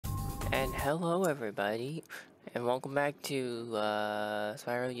And hello everybody, and welcome back to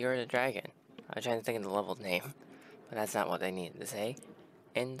Spyro Year the Dragon. I was trying to think of the level name, but that's not what they needed to say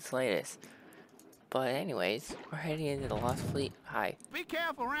in the slightest. But anyways, we're heading into the Lost Fleet. Hi. Be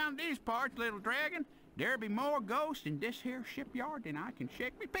careful around these parts, little dragon. There be more ghosts in this here shipyard than I can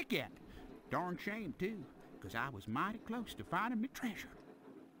shake me pick at. Darn shame, too, 'cause I was mighty close to finding me treasure.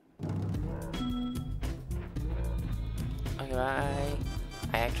 Okay, bye.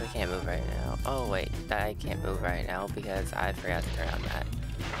 I actually can't move right now. Oh wait, I can't move right now because I forgot to turn on that.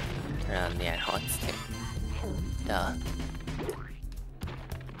 Turn on the analog stick. Duh.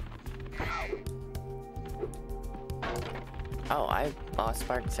 Oh, I lost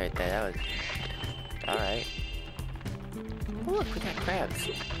sparks right there. That was... Alright. Oh, look, we got crabs.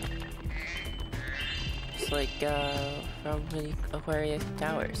 It's like, from the Aquarius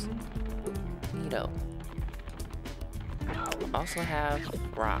Towers. Neato. Also have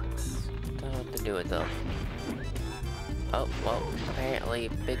rocks. Don't know what to do with them. Oh, well, apparently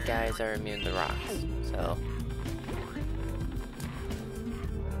big guys are immune to rocks, so...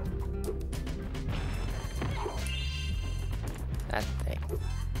 that thing.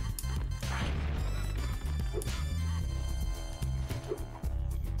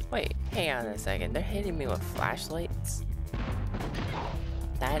 Wait, hang on a second. They're hitting me with flashlights?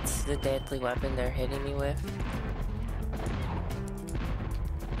 That's the deadly weapon they're hitting me with?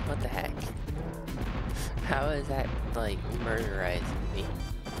 What the heck? How is that, like, murderizing me?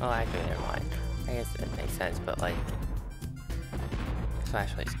 Oh, actually, never mind. I guess that makes sense, but, like...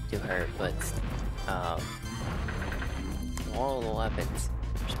 flashlights do hurt, but... all of the weapons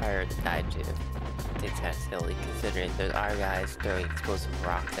Spyro died to. It's kind of silly, considering there are guys throwing explosive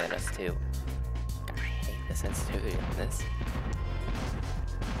rocks at us, too. I hate the sensitivity of this.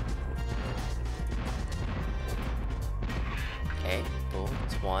 Okay, cool,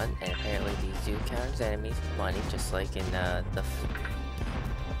 it's one, and apparently these do count as enemies for money, just like in the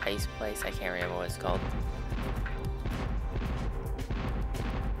ice place. I can't remember what it's called.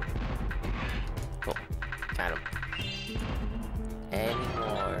 Cool, got him. Any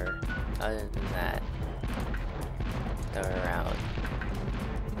more other than that? Throw around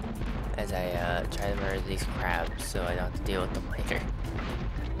as I try to murder these crabs so I don't have to deal with them later.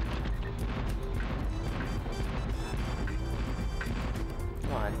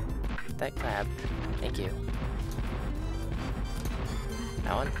 Come on, that crab. Thank you.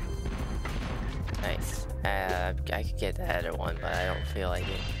 That one? Nice. I could get the other one, but I don't feel like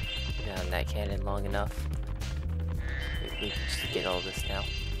it. Been on that cannon long enough. We can just get all this now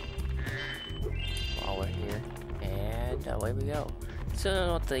while we're here, and away we go. Still don't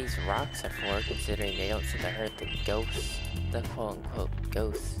know what these rocks are for, considering they don't seem to hurt the ghosts, the quote-unquote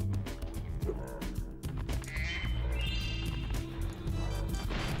ghosts.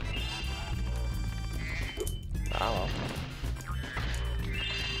 Oh well.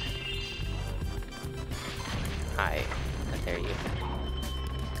 Hi, there you go.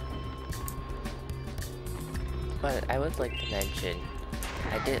 But I would like to mention,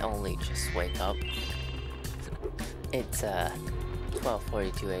 I did only just wake up. It's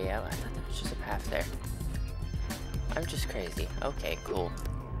 12:42 a.m. I thought there was just a path there. I'm just crazy. Okay, cool.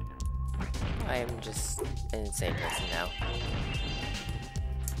 I am just an insane person now.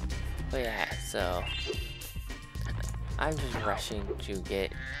 But yeah, so I'm just rushing to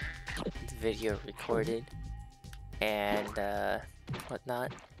get the video recorded and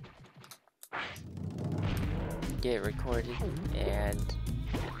whatnot. Get it recorded and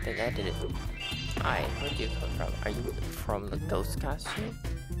then edit it. Hi, where'd you come from? Are you from the ghost costume?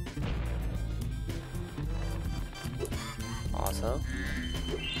 Also,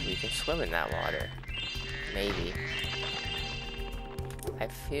 we can swim in that water. Maybe. I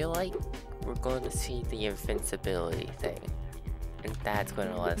feel like we're going to see the invincibility thing, and that's going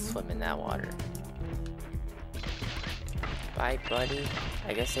to let us swim in that water. Bye, buddy.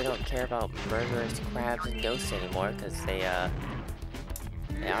 I guess they don't care about murderous crabs and ghosts anymore, because they are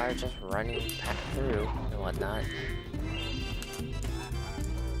just running through and whatnot.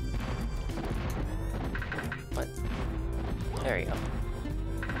 What? There we go.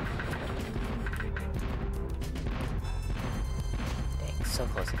 Dang, so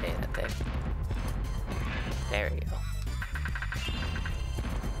close to getting that thing. There we go.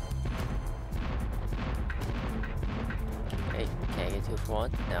 Hey, can I get 2 for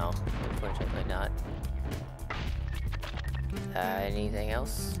 1? No, unfortunately not. Anything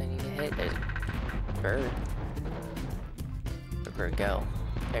else I need to hit? There's a bird. Where'd bird go?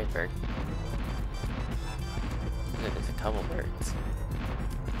 There's bird. Look, there's a couple birds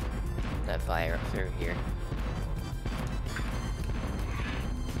that fly through here.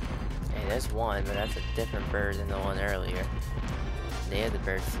 there's one, but that's a different bird than the one earlier. The other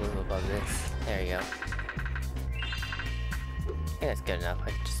bird flew above this. There you go. I think that's good enough.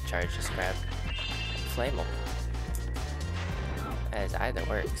 I can just charge this crap. Flame them. As either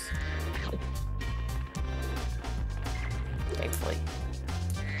works. Thankfully.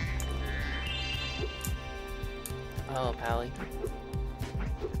 Oh, Pally.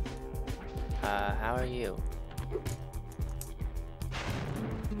 How are you?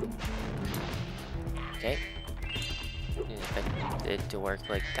 Okay. Didn't expect it to work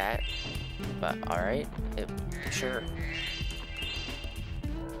like that, but alright. Sure.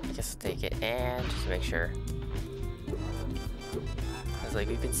 I guess I'll take it and just make sure. I was like,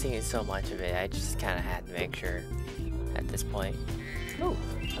 we've been seeing so much of it, I just kind of had to make sure at this point. Oh,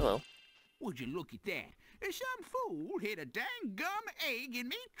 hello. Would you look at that? Some fool hid a dang gum egg in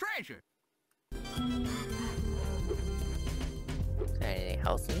me treasure. Is there anything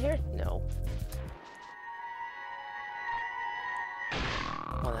else in here? No.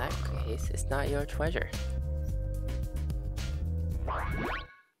 Well, in that case, it's not your treasure.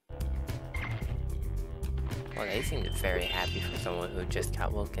 Well, they seemed very happy for someone who just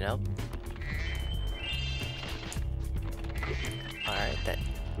got woken up. Alright then.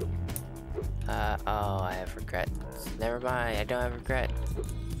 Oh, I have regret. Never mind, I don't have regret.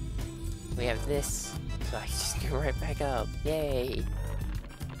 We have this, so I can just go right back up. Yay!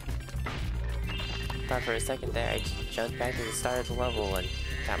 Thought for a second there, I just jumped back to the start of the level and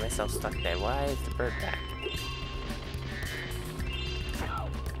got myself stuck there. Why is the bird back?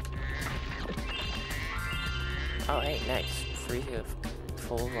 Oh, hey, nice. Free of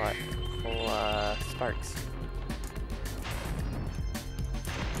full sparks.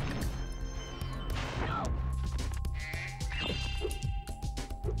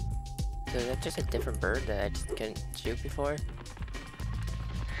 So is that just a different bird that I just couldn't shoot before?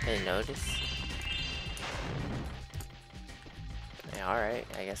 I didn't notice. Yeah, alright,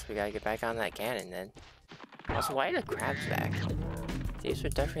 I guess we gotta get back on that cannon then. Also, why are the crabs back? These were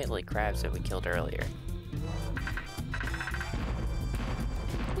definitely crabs that we killed earlier.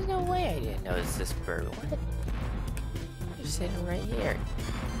 There's no way I didn't notice this bird. What? Just sitting right here.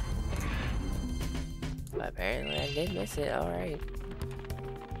 But apparently I did miss it, alright.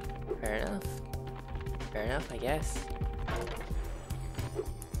 Fair enough. Fair enough, I guess.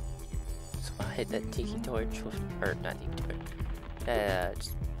 So I'll hit that tiki torch with, or not tiki torch,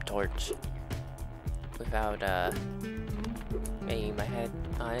 just torch without banging my head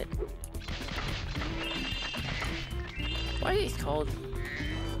on it. Why are these called?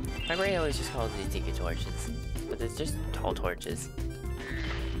 My brain always just calls these tiki torches, but it's just tall torches.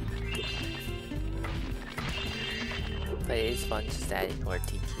 But it is fun just adding more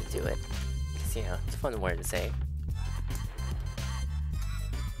tiki to it. Cause you know, it's a fun word to say.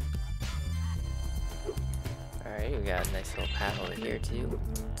 Alright, we got a nice little path over here too.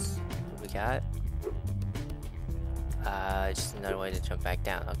 What we got? Just another way to jump back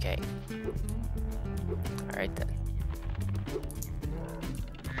down. Okay. Alright then.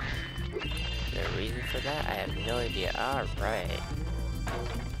 Is there a reason for that? I have no idea. Alright.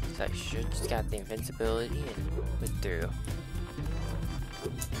 So I should just got the invincibility and went through.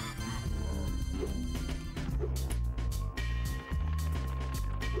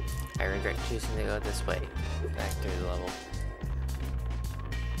 I regret choosing to go this way, back through the level.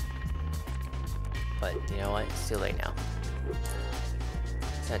 But you know what? It's too late now.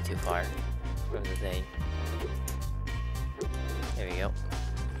 It's not too far from the thing. There we go.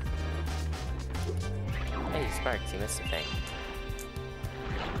 Hey, Sparks, you missed a thing.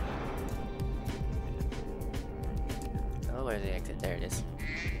 Oh, where's the exit? There it is.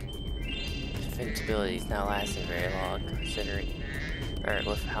 Invincibility is not lasting very long, considering, or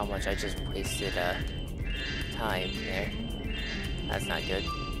with how much I just wasted time there. That's not good.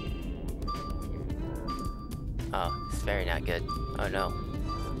 Oh, it's very not good. Oh no.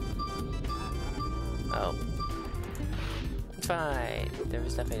 Oh. It's fine. There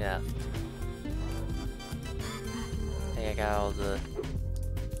was nothing left. I think I got all the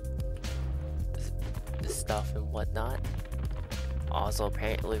stuff and whatnot. Also,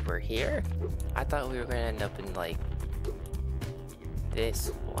 apparently we're here. I thought we were gonna end up in like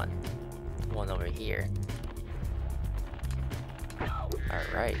this one over here.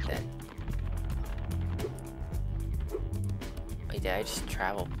 Alright then. Wait, did I just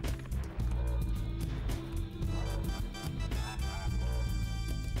travel?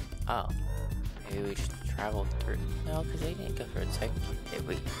 Oh, maybe we just traveled through. No, because they didn't go for a second, did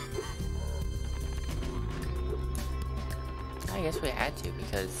we? I guess we had to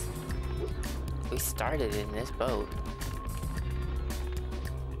because we started in this boat.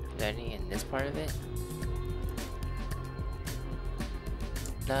 any in this part of it?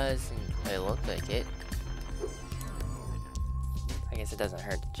 Doesn't quite look like it. I guess it doesn't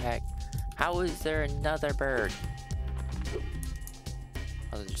hurt to check. How is there another bird?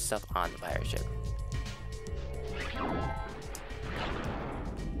 Oh, there's stuff on the pirate ship.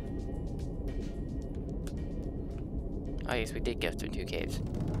 Oh, yes, we did go through 2 caves.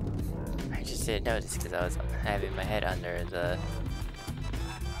 I just didn't notice because I was having my head under the...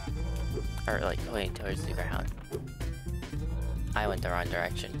 or like pointing towards the ground. I went the wrong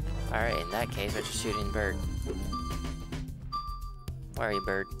direction. Alright, in that case, we're just shooting bird. Where are you,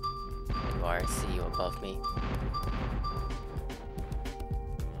 bird? There you are, I see you above me.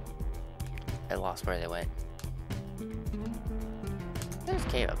 I lost where they went. There's a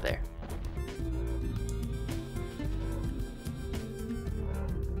cave up there.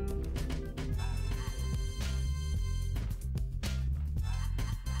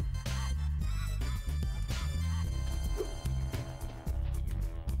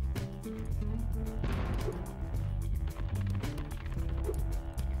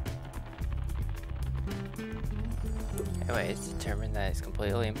 Anyway, it's determined that it's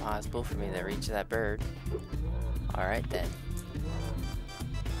completely impossible for me to reach that bird. Alright then.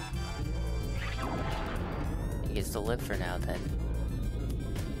 He gets to live for now then.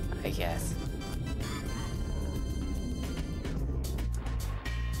 I guess.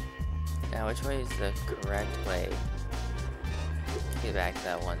 Now which way is the correct way? Get back to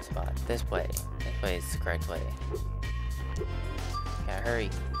that one spot. This way. This way is the correct way. Gotta hurry.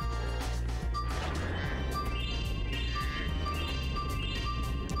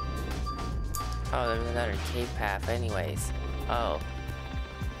 Oh, there's another cave path anyways. Oh.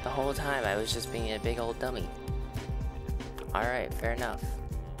 The whole time I was just being a big old dummy. Alright, fair enough.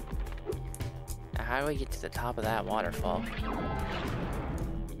 Now how do we get to the top of that waterfall?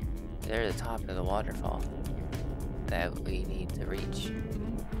 There's the top of the waterfall that we need to reach.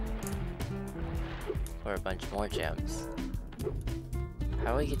 For a bunch more gems.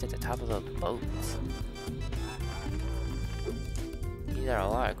 How do we get to the top of the boats? These are a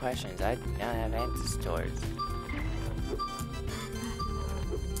lot of questions I do not have answers towards.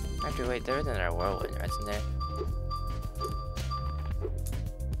 Actually, wait, there is another whirlwind, isn't there?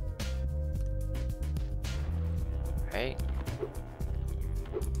 Right?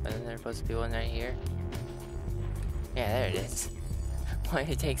 Isn't there supposed to be one right here? Yeah, there it is. Why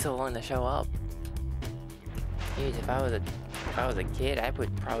did it take so long to show up? Jeez, if I was a kid, I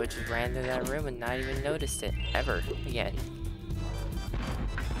would probably just ran through that room and not even noticed it ever again.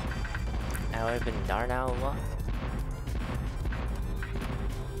 I would have been darn out of luck.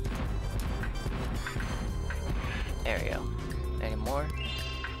 There we go. Any more?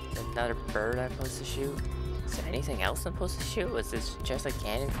 Is there another bird I'm supposed to shoot? Is there anything else I'm supposed to shoot? Was this just a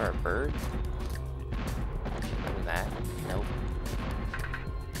cannon for a bird? Other than that, nope.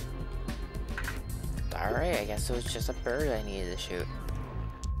 Alright, I guess it was just a bird I needed to shoot.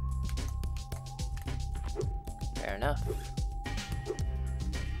 Fair enough.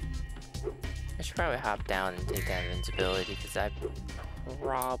 I should probably hop down and take that invincibility because I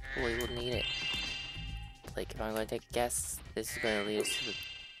probably will need it. Like, if I'm going to take a guess, this is going to lead us to the...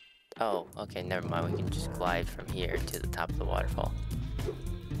 Oh, okay, never mind. We can just glide from here to the top of the waterfall.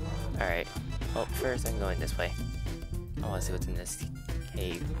 Alright. Well, first I'm going this way. I want to see what's in this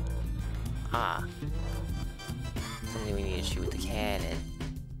cave. Ah. Something we need to shoot with the cannon.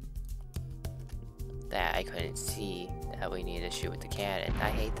 That I couldn't see that we need to shoot with the cannon. I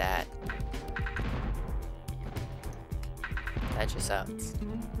hate that. That just sucks.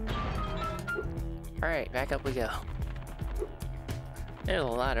 Alright, back up we go. There's a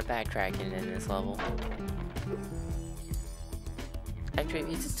lot of backtracking in this level.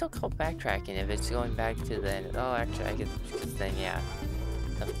 Actually, it's still called backtracking if it's going back to the end. Oh, actually, I guess, because then, yeah.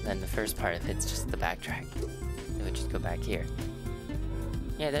 Then the first part of it's just the backtrack. It would just go back here.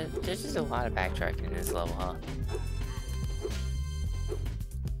 Yeah, there's just a lot of backtracking in this level, huh?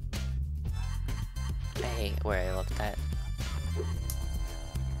 I hate where I left that.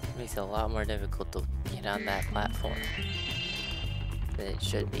 It makes it a lot more difficult to get on that platform than it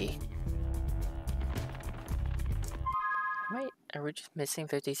should be. Wait, are we just missing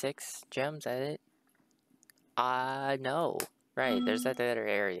 56 gems at it? No. Right, there's that other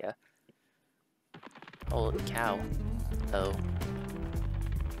area. Holy cow. Though.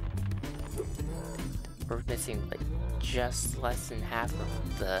 We're missing like just less than half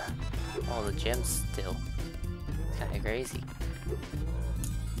of all the gems still. It's kinda crazy.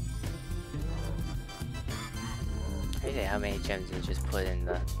 Crazy how many gems we just put in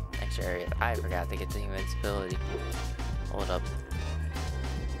the extra area. I forgot to get the invincibility. Hold up.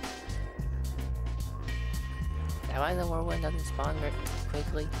 I the whirlwind doesn't spawn very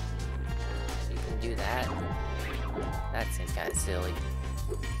quickly? You can do that. That seems kind of silly.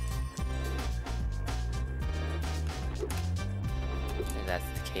 If that's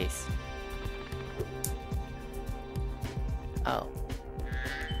the case. Oh.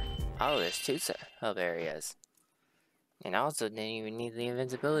 Oh, there's two sub areas. And also didn't even need the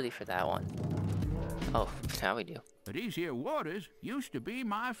invincibility for that one. Oh, now we do. These here waters used to be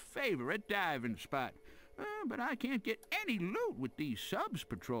my favorite diving spot. But I can't get any loot with these subs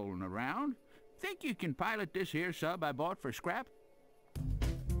patrolling around. Think you can pilot this here sub I bought for scrap?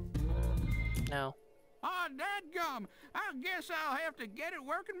 No. Aw, dadgum! I guess I'll have to get it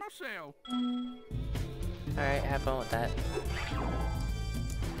working myself. Alright, have fun with that.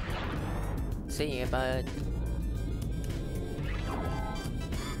 See ya, bud.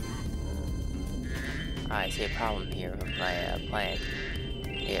 I see a problem here with my plan.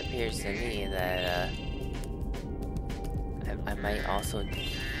 It appears to me that I might also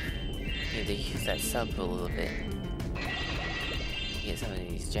need to use that sub a little bit. Get some of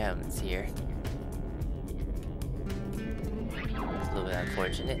these gems here. It's a little bit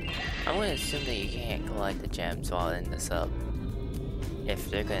unfortunate. I'm gonna assume that you can't collect the gems while in the sub. If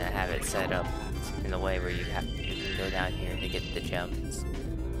they're gonna have it set up in a way where you can go down here to get the gems.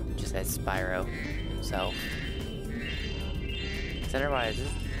 Just as Spyro himself. Because otherwise,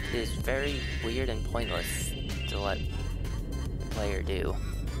 this is very weird and pointless to let the player do.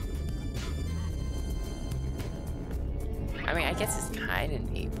 I mean, I guess it's kind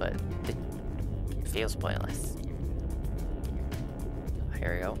of neat, but it feels pointless.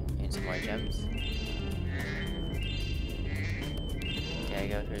 Here we go. Need some more gems. Did I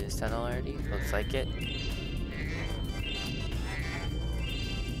go through this tunnel already? Looks like it.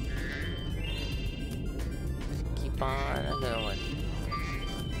 Just keep on going.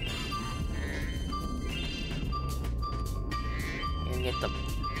 You can get them.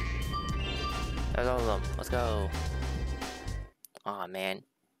 There's all of them. Let's go. Aw, man.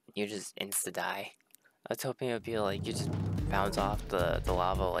 You just insta-die. I was hoping it would be like you just bounce off the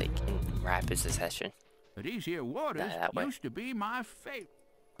lava like in rapid succession. These here waters used to be my favorite.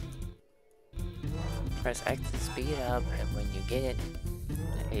 Press X to speed up, and when you get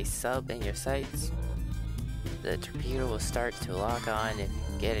a sub in your sights, the torpedo will start to lock on. If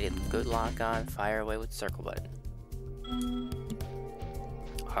you get a good lock on, fire away with the circle button.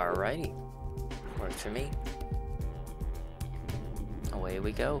 Alrighty. Works for me. Away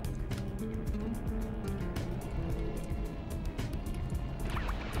we go.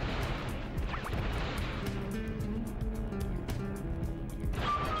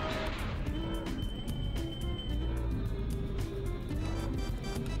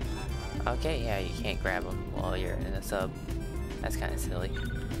 Okay, yeah, you can't grab them while you're in a sub. That's kind of silly.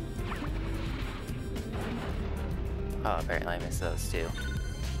 Oh, apparently I missed those too.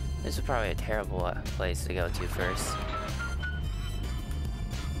 This is probably a terrible place to go to first.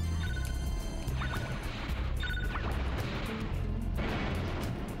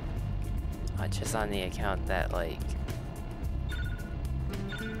 Just on the account that, like...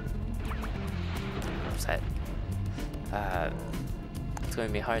 What's that? It's going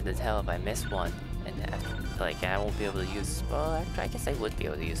to be hard to tell if I miss one. And, like, I won't be able to use... Well, actually, I guess I would be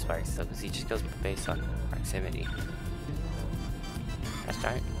able to use Sparks, though, because he just goes based on proximity. Gosh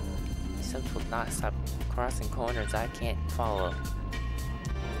darn it. These subs will not stop crossing corners I can't follow.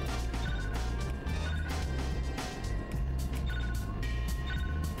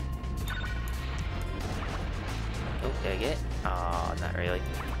 Oh, did I get it? Oh, not really.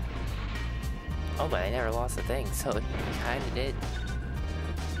 Oh, but I never lost a thing, so it kinda did.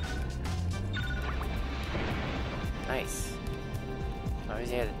 Nice. Where's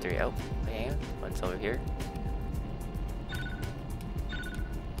the other three? Oh, hang on. One's over here.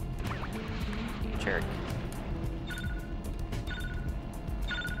 You jerk.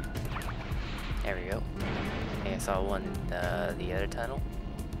 There we go. Okay, I saw one in the other tunnel.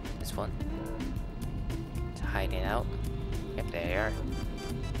 This one. It's hiding out. Yep, there they are.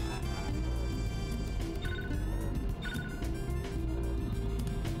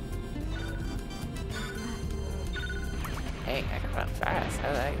 Hey, I can run fast. How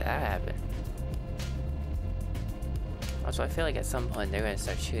did that happen? Also, I feel like at some point they're going to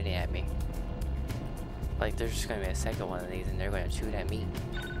start shooting at me. Like, there's just going to be a second one of these and they're going to shoot at me.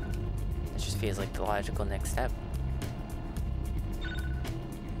 It just feels like the logical next step.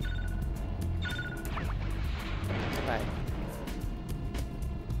 Goodbye.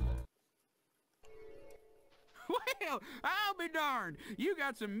 Well, I'll be darned. You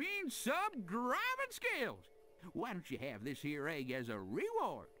got some mean sub-driving skills. Why don't you have this here egg as a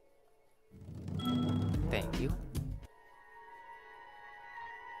reward? Thank you.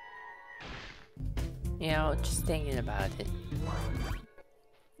 You know, just thinking about it.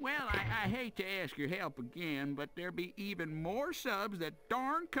 Well, I hate to ask your help again, but there be even more subs that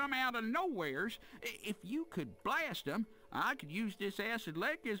darn come out of nowheres. If you could blast them, I could use this acid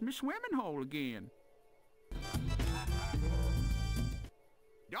lake as my swimming hole again.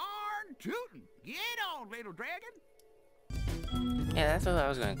 Darn tootin'! Get on, little dragon! Yeah, that's what I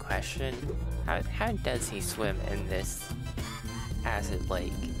was going to question. How does he swim in this acid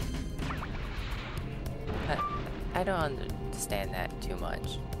lake? I don't understand that too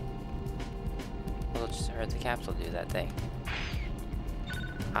much. We'll just heard the capsule do that thing.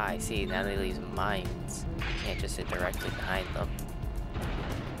 Ah, I see. Now they leave mines. You can't just sit directly behind them.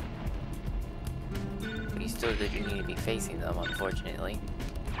 But you still do need to be facing them, unfortunately.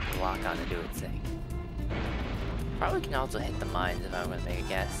 To lock on to do its thing. Probably can also hit the mines if I'm gonna make a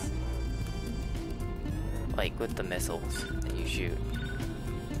guess. Like with the missiles that you shoot.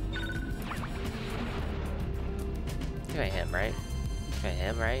 You're gonna hit him, right? You're gonna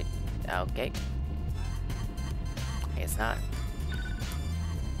hit him, right? Okay. I guess not.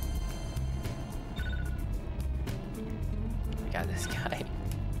 I got this guy.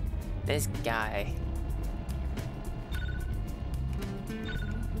 This guy.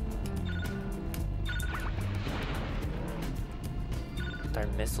 Our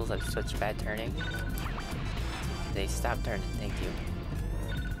missiles have such bad turning. They stop turning, thank you.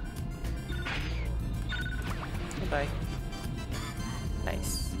 Goodbye.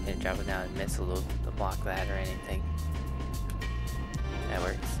 Nice. Didn't drop it down and missile to block that or anything. That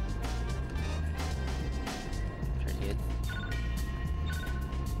works. Pretty good.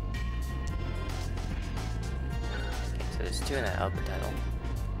 Okay, so there's two in that upper tunnel.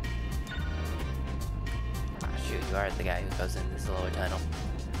 Ah, shoot, you are the guy who goes in this lower tunnel.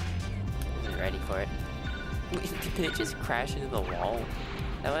 Wasn't ready for it. Did it just crash into the wall?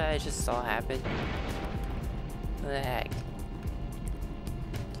 Is that what I just saw happen? What the heck?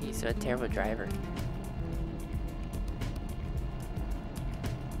 He's a terrible driver.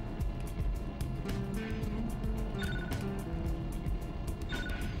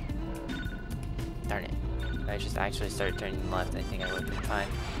 Darn it. If I just actually started turning left, I think I would have been fine.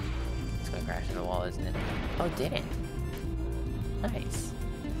 It's gonna crash in the wall, isn't it? Oh, it didn't. Nice.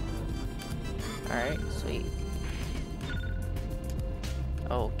 Alright, sweet.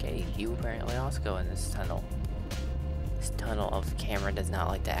 Okay, you apparently also go in this tunnel. This tunnel of the camera does not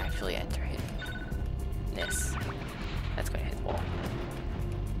like to actually enter it. This. That's gonna hit the wall.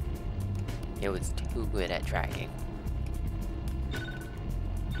 It was too good at tracking.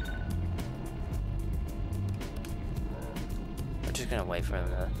 We're just gonna wait for him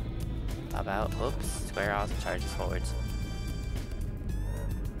to pop out. Oops, Square also charges forwards.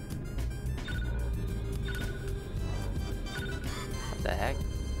 What the heck?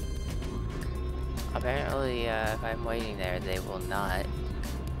 Apparently, if I'm waiting there, they will not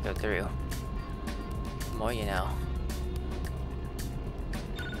go through. The more you know.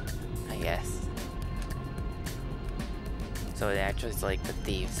 I guess. So they actually like the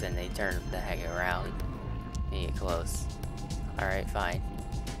thieves and they turn the heck around and get close. Alright, fine.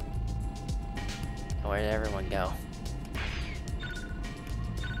 Where did everyone go?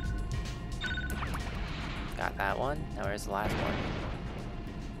 Got that one. Now where's the last one?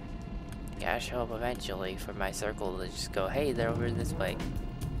 Gotta show up eventually for my circle to just go, hey, they're over this way.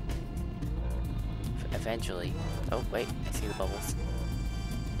 Eventually. Oh, wait, I see the bubbles.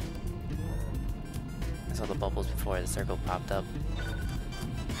 I saw the bubbles before the circle popped up.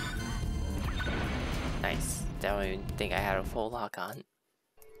 Nice. Don't even think I had a full lock on.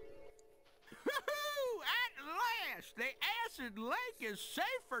 The acid lake is safe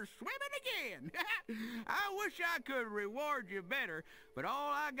for swimming again. I wish I could reward you better, but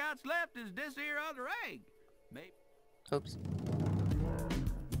all I got's left is this here other egg. Maybe. Oops.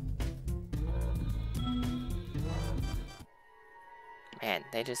 Man,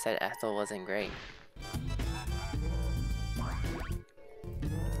 they just said Ethel wasn't great.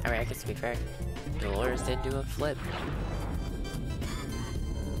 I mean, I guess to be fair, Dolores did do a flip.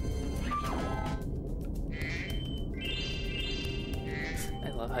 I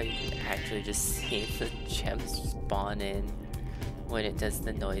love how you can actually just see the gems spawn in when it does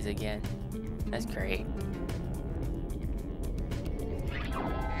the noise again. That's great.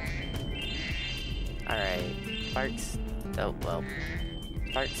 Alright, Sparks. Oh, well.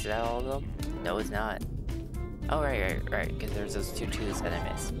 Sparks, is that all of them? No, it's not. Oh, right, because there's those two twos that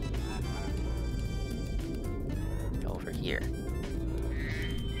I missed. Over here.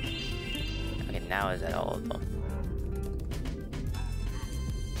 Okay, now is that all of them?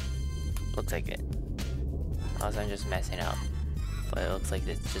 Looks like it. Unless I'm just messing up. But it looks like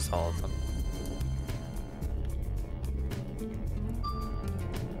it's just all of them.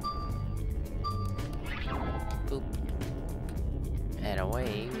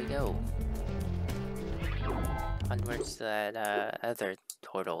 away we go. Onwards to that other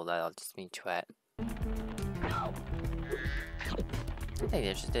turtle that I'll just meet you at. I think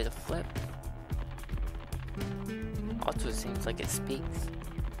they just did a flip. Also seems like it speaks.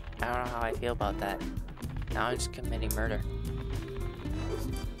 I don't know how I feel about that. Now I'm just committing murder.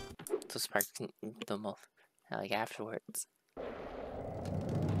 So Sparks can eat them all, like afterwards.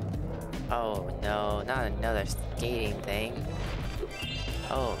 Oh no, not another skating thing.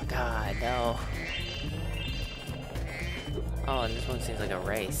 Oh god, no. Oh, and this one seems like a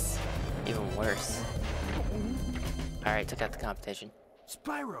race. Even worse. Alright, took out the competition.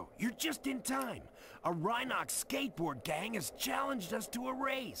 Spyro, you're just in time. A Rhinox skateboard gang has challenged us to a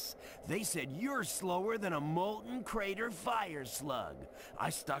race. They said you're slower than a molten crater fire slug. I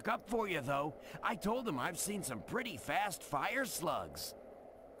stuck up for you, though. I told them I've seen some pretty fast fire slugs.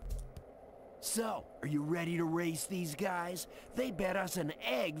 So, are you ready to race these guys? They bet us an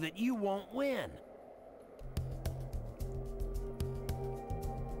egg that you won't win.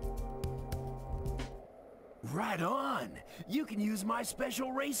 Right on! You can use my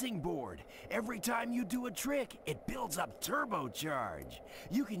special racing board. Every time you do a trick, it builds up turbocharge.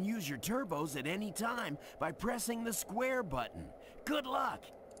 You can use your turbos at any time by pressing the square button. Good luck!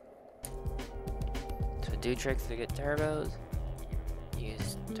 So do tricks to get turbos.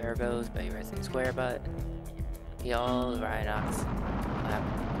 Use turbos by pressing square button. Be all Rhinox lap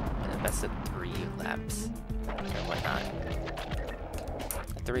with a best of 3 laps. Or whatnot.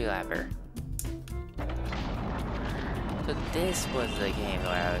 A 3-lapper. So this was the game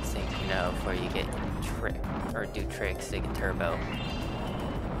where I was thinking of where you get do tricks to get turbo.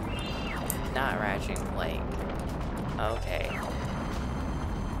 Not Ratchet and Clank. Okay.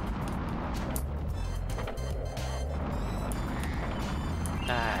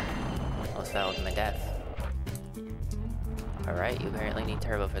 Ah, almost fell to my death. Alright, you apparently need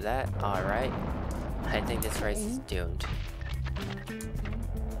turbo for that. Alright. I think this race is doomed.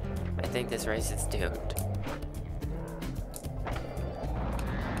 I think this race is doomed.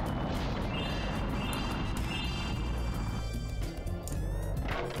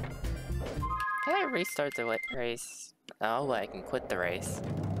 Can I restart the race? Oh, I can quit the race.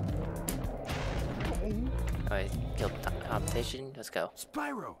 Oh, I killed the competition. Let's go.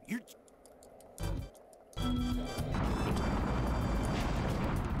 Spyro, you're...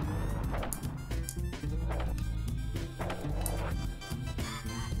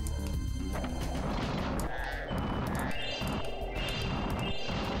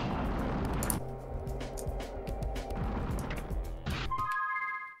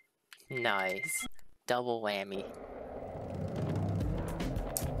 Nice. Double whammy.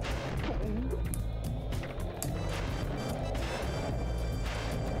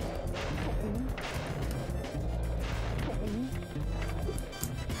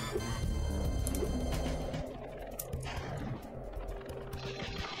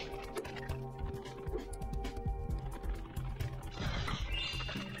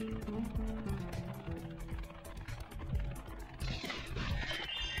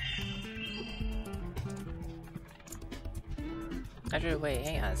 Actually, wait,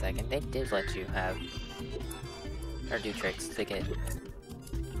 hang on a second. They did let you have or do tricks to get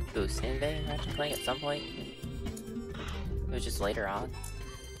boosts in Ratchet & Clank at some point. It was just later on.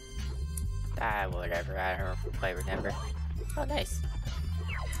 Ah, whatever. I don't quite remember. Oh, nice.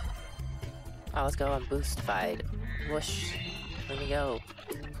 Oh, let's go on boost fight. Whoosh. Let me go.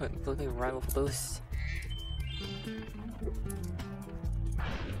 Let me run with boost.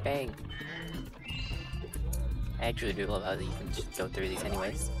 Bang. I actually do love how you can just go through these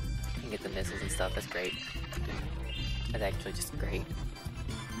anyways. You can get the missiles and stuff, that's great. That's actually just great.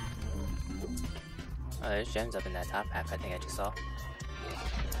 Oh, there's gems up in that top half I think I just saw.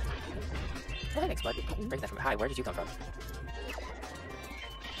 Oh, thanks, bud. Breaking that from... Hi, where did you come from?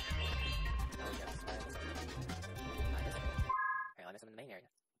 Apparently I missed them in the main area.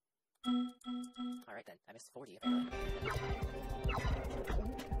 Alright then, I missed 40 apparently.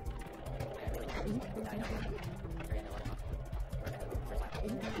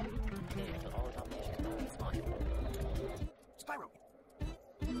 Spyro!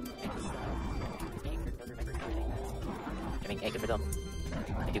 I mean, hey, good for them.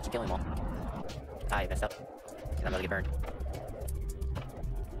 I do keep killing them all. Ah, I messed up. And I'm gonna get burned.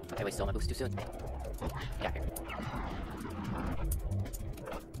 I wasted all my boost too soon. Yeah, here.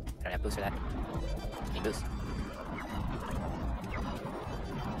 I don't have boost for that. Need boost.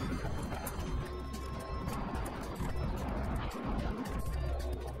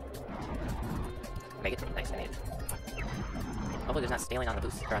 Make it. Nice, I made it. Hopefully there's not scaling on the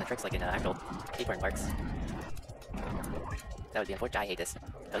boost or on the tricks like in actual skateboarding parks. That would be unfortunate. I hate this.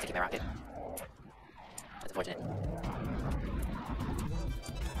 That was taking my rocket. That's unfortunate.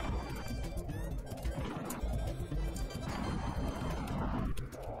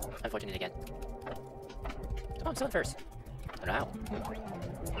 Unfortunate again. Oh, I'm still in first. I don't know how.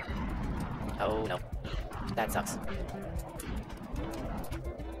 Oh no. That sucks.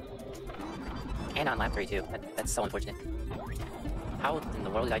 And on lap 3 too. That's so unfortunate. How in the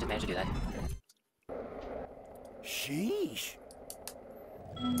world did I just manage to do that? Sheesh.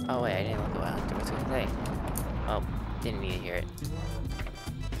 Oh wait, I didn't look what I was gonna say. Oh, didn't need to hear it.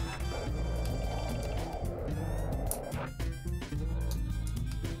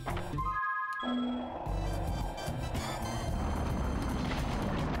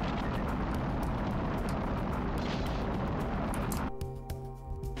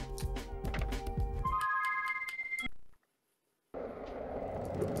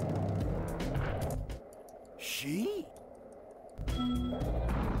 She?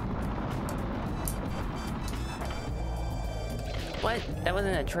 What? That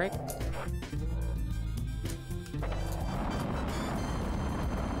wasn't a trick?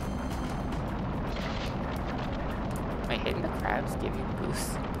 Wait, hitting the crabs give you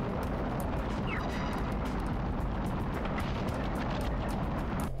boosts?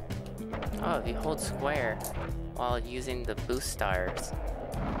 Oh, if you hold square while using the boost stars,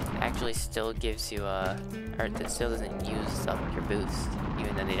 it actually still gives you or it still doesn't use up your boost,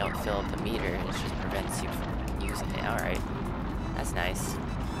 even though they don't fill up the meter, it just prevents you from using it. Alright. That's nice.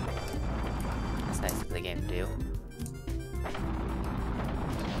 That's nice of the game to do.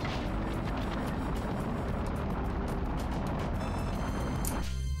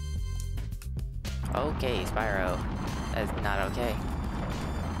 Okay, Spyro. That's not okay.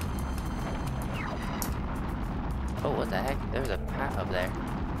 Oh, what the heck? There's a path up there.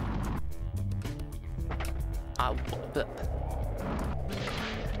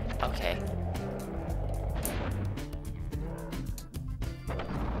 Okay.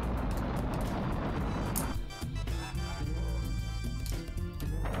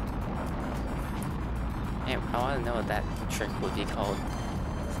 Damn, I want to know what that trick would be called.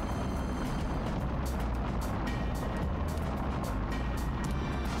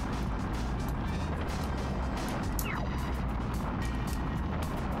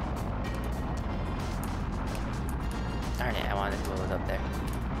 Darn it, I wanted to know what was up there.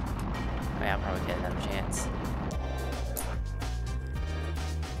 I mean, I'll probably get another chance.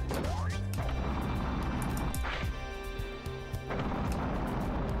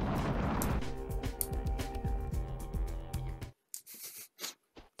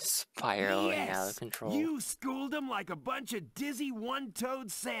 Spiraling out of control. You schooled them like a bunch of dizzy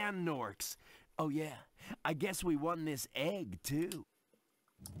one-toed sand norks. Oh yeah, I guess we won this egg too.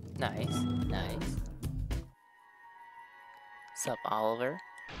 Nice, nice. Sup, Oliver?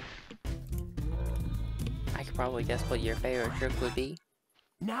 I could probably guess what your favorite trick would be.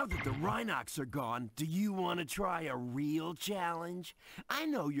 Now that the Rhinox are gone, do you want to try a real challenge? I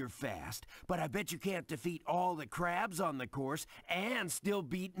know you're fast, but I bet you can't defeat all the crabs on the course and still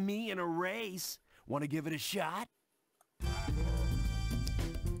beat me in a race. Want to give it a shot?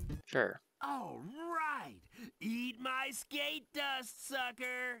 Sure. All right. Eat my skate dust,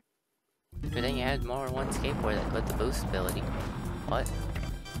 sucker. Good thing you had more than one skateboard that put the boost ability. What?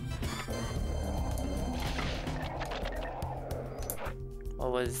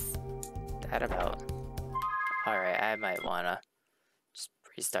 What was that about? Alright, I might wanna just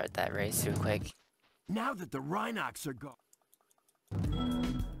restart that race real quick. Now that the Rhinox are gone.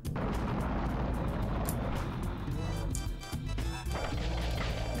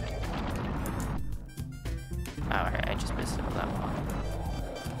 Alright, I just missed it on that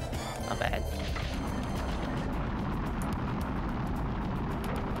one. Not bad.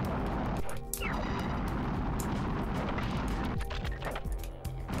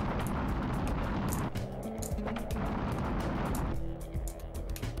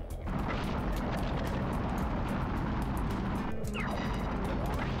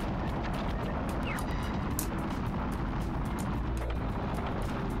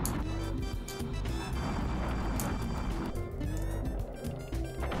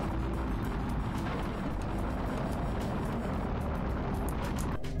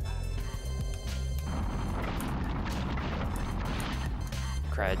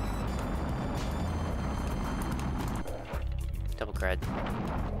 Cred. Double cred.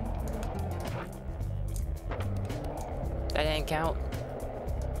 That didn't count.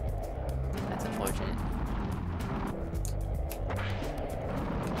 That's unfortunate.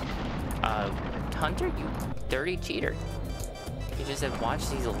 Hunter, you dirty cheater. You just have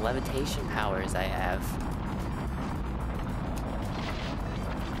watched these levitation powers I have.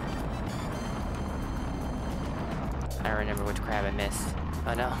 trying to remember which crab I missed.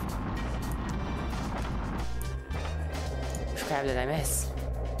 Oh no. Which crab did I miss?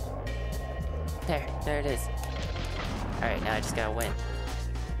 There it is. Alright, now I just gotta win.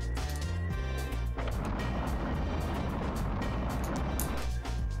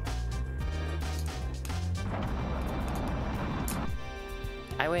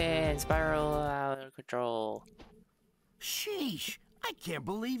 I win! Spiral out of control. Sheesh, I can't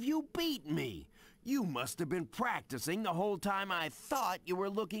believe you beat me. You must have been practicing the whole time I thought you were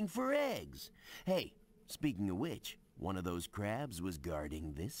looking for eggs. Hey, speaking of which, one of those crabs was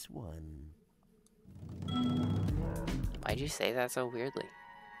guarding this one. Why'd you say that so weirdly?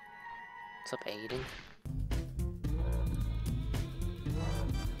 What's up, Aiden?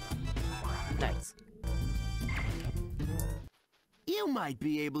 Nice. You might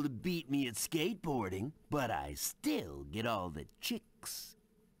be able to beat me at skateboarding, but I still get all the chicks.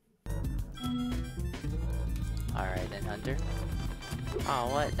 Alright then, Hunter. Oh,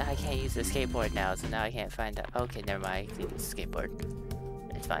 what? I can't use the skateboard now, so now I can't find out. Okay, never mind. I can use the skateboard.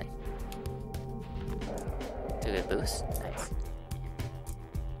 It's fine. Do a good boost. Nice.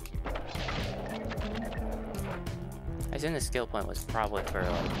 I assume the skill point was probably for,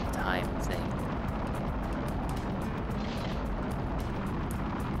 like, time thing.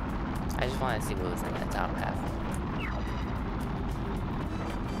 I just wanted to see what was in that top half.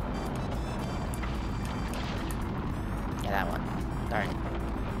 Yeah, that one. Darn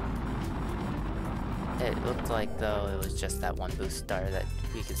it. It looked like, though, it was just that one boost star that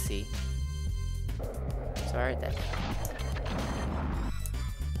you could see. So, alright then.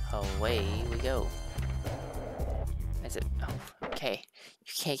 Away we go. Is it? Oh, okay.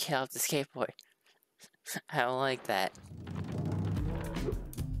 You can't get off the skateboard. I don't like that.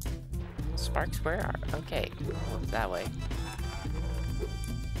 Sparks, where are? Okay. Well, that way.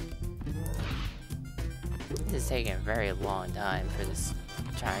 This is taking a very long time for this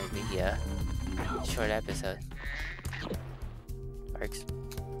trying to be a short episode. Sparks.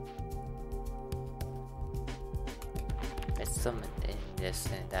 There's someone in this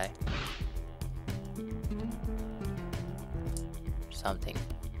gonna die. Something.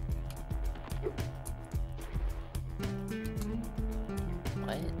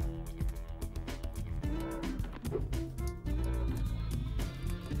 What?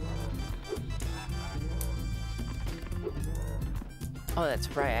 Oh, that's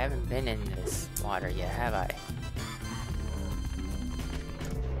right. I haven't been in this water yet, have I?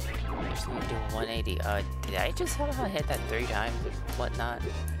 I just need to do 180. Did I just somehow hit that 3 times or whatnot?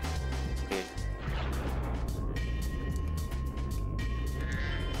 It's weird.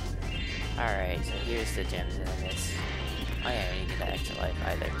 Alright, so here's the gems that I missed. Oh yeah, I didn't get that extra life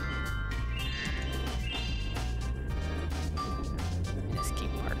either. In this key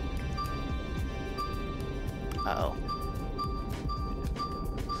part. Uh-oh.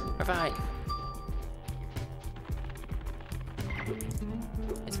 We're fine.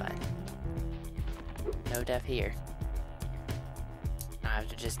 It's fine. No death here.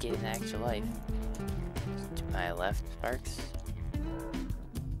 After just getting the extra life. To my left, Sparks.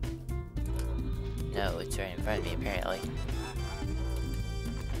 No, it's right in front of me, apparently.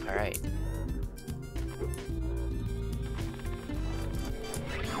 Alright.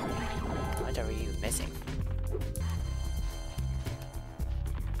 What are you missing?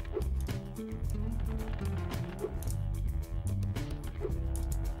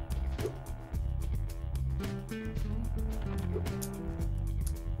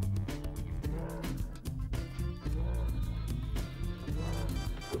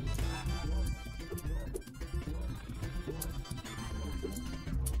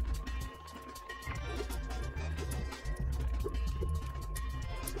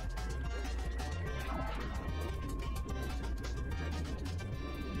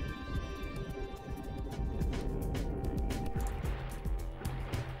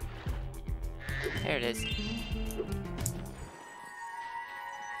 There it is.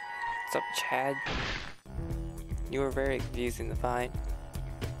 What's up, Chad? You were very confusing to find.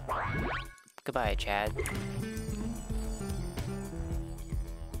 Goodbye, Chad.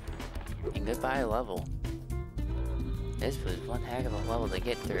 And goodbye, level. This was one heck of a level to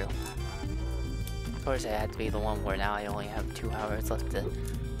get through. Of course, it had to be the one where now I only have 2 hours left to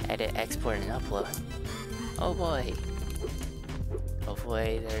edit, export, and upload. Oh boy.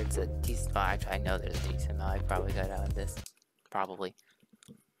 Hopefully there's a decent, well, actually I know there's a decent amount I probably got out of this. Probably.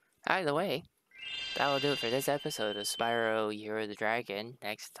 Either way, that'll do it for this episode of Spyro Year of the Dragon.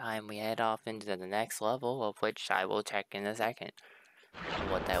 Next time we head off into the next level, of which I will check in a second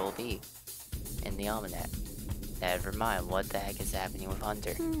what that will be in the almanac. Never mind, what the heck is happening with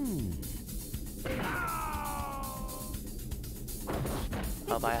Hunter?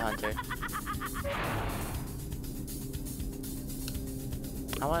 Oh, bye, Hunter.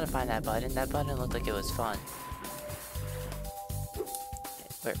 I want to find that button. That button looked like it was fun.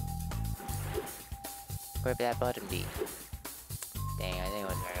 Where'd that button be? Dang, I think it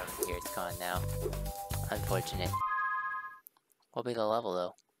was right over here. It's gone now. Unfortunate. What'll be the level,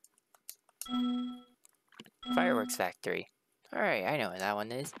 though? Fireworks Factory. Alright, I know where that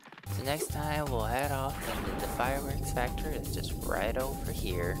one is. So next time, we'll head off into the Fireworks Factory. It's just right over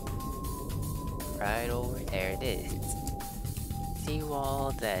here. Right over there it is. See you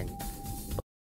all then.